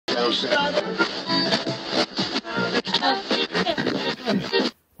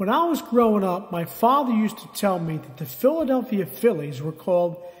When I was growing up, my father used to tell me that the Philadelphia Phillies were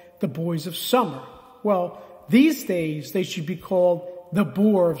called the Boys of Summer. Well, these days they should be called the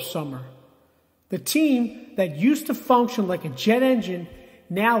Boar of Summer. The team that used to function like a jet engine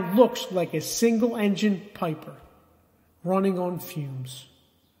now looks like a single-engine Piper, running on fumes.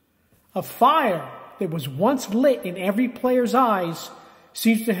 A fire that was once lit in every player's eyes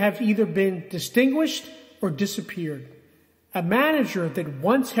seems to have either been distinguished or disappeared. A manager that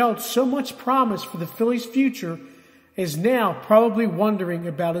once held so much promise for the Phillies' future is now probably wondering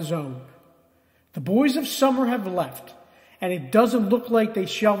about his own. The Boys of Summer have left, and it doesn't look like they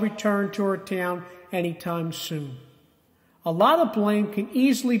shall return to our town anytime soon. A lot of blame can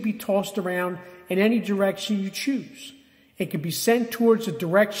easily be tossed around in any direction you choose. It could be sent towards the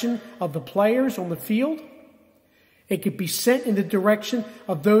direction of the players on the field. It could be sent in the direction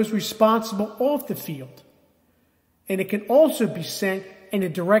of those responsible off the field. And it can also be sent in the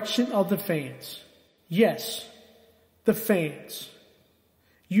direction of the fans. Yes, the fans.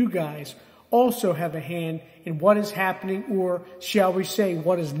 You guys also have a hand in what is happening, or shall we say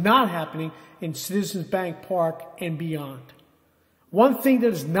what is not happening, in Citizens Bank Park and beyond. One thing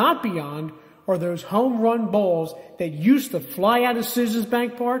that is not beyond are those home run balls that used to fly out of Citizens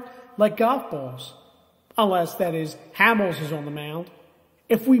Bank Park like golf balls. Unless, that is, Hamels is on the mound.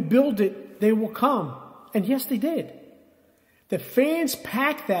 If we build it, they will come. And yes, they did. The fans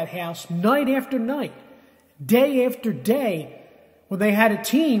packed that house night after night, day after day, when they had a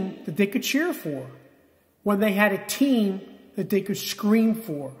team that they could cheer for, when they had a team that they could scream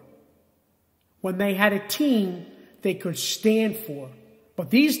for, when they had a team they could stand for. But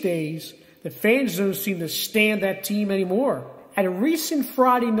these days, the fans don't seem to stand that team anymore. At a recent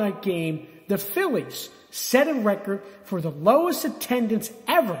Friday night game, the Phillies set a record for the lowest attendance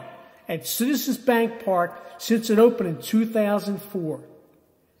ever at Citizens Bank Park since it opened in 2004.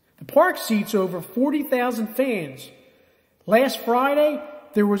 The park seats over 40,000 fans. Last Friday,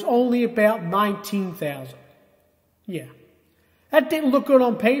 there was only about 19,000. Yeah, that didn't look good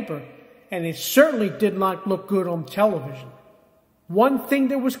on paper, and it certainly did not look good on television. One thing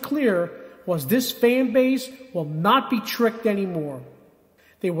that was clear was this fan base will not be tricked anymore.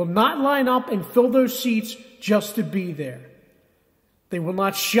 They will not line up and fill those seats just to be there. They will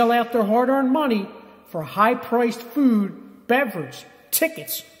not shell out their hard-earned money for high-priced food, beverage,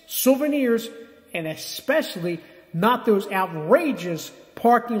 tickets, souvenirs, and especially not those outrageous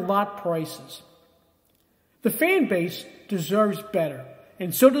parking lot prices. The fan base deserves better,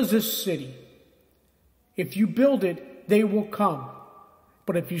 and so does this city. If you build it, they will come.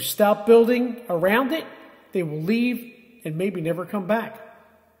 But if you stop building around it, they will leave and maybe never come back.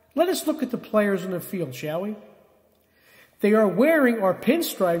 Let us look at the players on the field, shall we? They are wearing our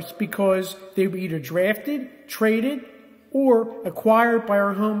pinstripes because they were either drafted, traded, or acquired by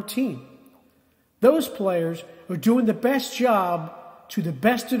our home team. Those players are doing the best job to the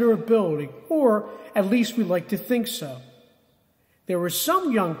best of their ability, or at least we like to think so. There were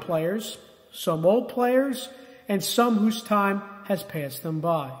some young players, some old players, and some whose time has passed them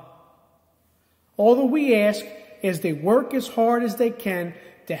by. All that we ask is they work as hard as they can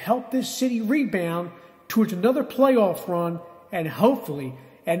to help this city rebound towards another playoff run and hopefully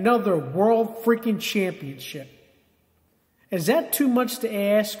another world freaking championship. Is that too much to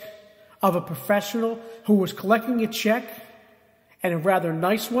ask of a professional who was collecting a check, and a rather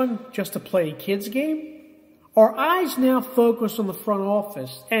nice one, just to play a kid's game? Our eyes now focus on the front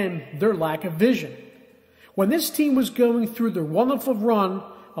office and their lack of vision. When this team was going through their wonderful run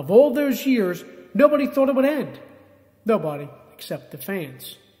of all those years, nobody thought it would end. Nobody except the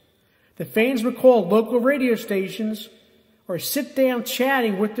fans. The fans would call local radio stations or sit down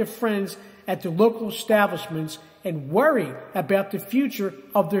chatting with their friends at their local establishments and worry about the future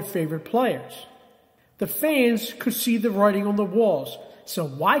of their favorite players. The fans could see the writing on the walls, so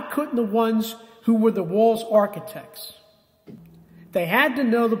why couldn't the ones who were the wall's architects? They had to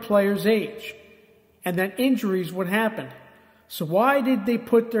know the player's age and that injuries would happen. So why did they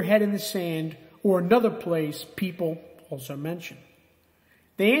put their head in the sand, or another place people also mention?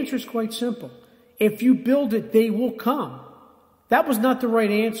 The answer is quite simple. If you build it, they will come. That was not the right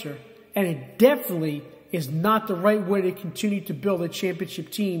answer, and it definitely is not the right way to continue to build a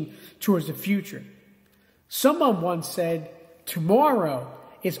championship team towards the future. Someone once said, tomorrow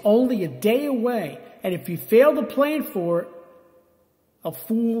is only a day away, and if you fail to plan for it, a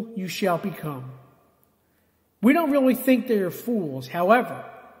fool you shall become. We don't really think they are fools. However,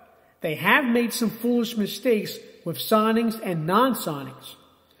 they have made some foolish mistakes with signings and non-signings.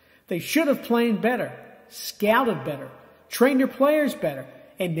 They should have planned better, scouted better, trained their players better,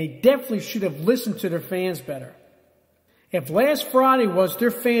 and they definitely should have listened to their fans better. If last Friday was their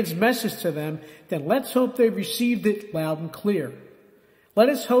fans' message to them, then let's hope they received it loud and clear. Let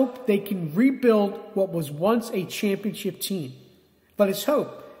us hope they can rebuild what was once a championship team. Let us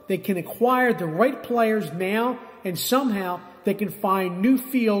hope they can acquire the right players now, and somehow they can find new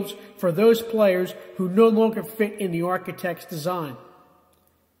fields for those players who no longer fit in the architect's design.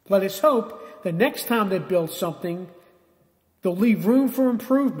 Let us hope the next time they build something, they'll leave room for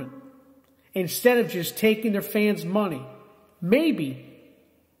improvement instead of just taking their fans' money. Maybe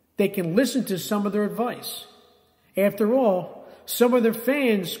they can listen to some of their advice. After all, some of their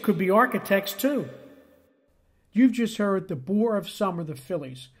fans could be architects too. You've just heard The Bore of Summer, the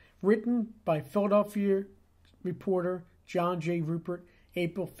Phillies, written by Philadelphia reporter John J. Ruppert,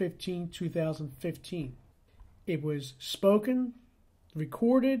 April 15, 2015. It was spoken,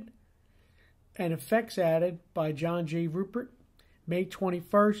 recorded, and effects added by John J. Ruppert, May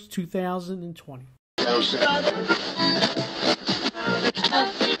 21st, 2020.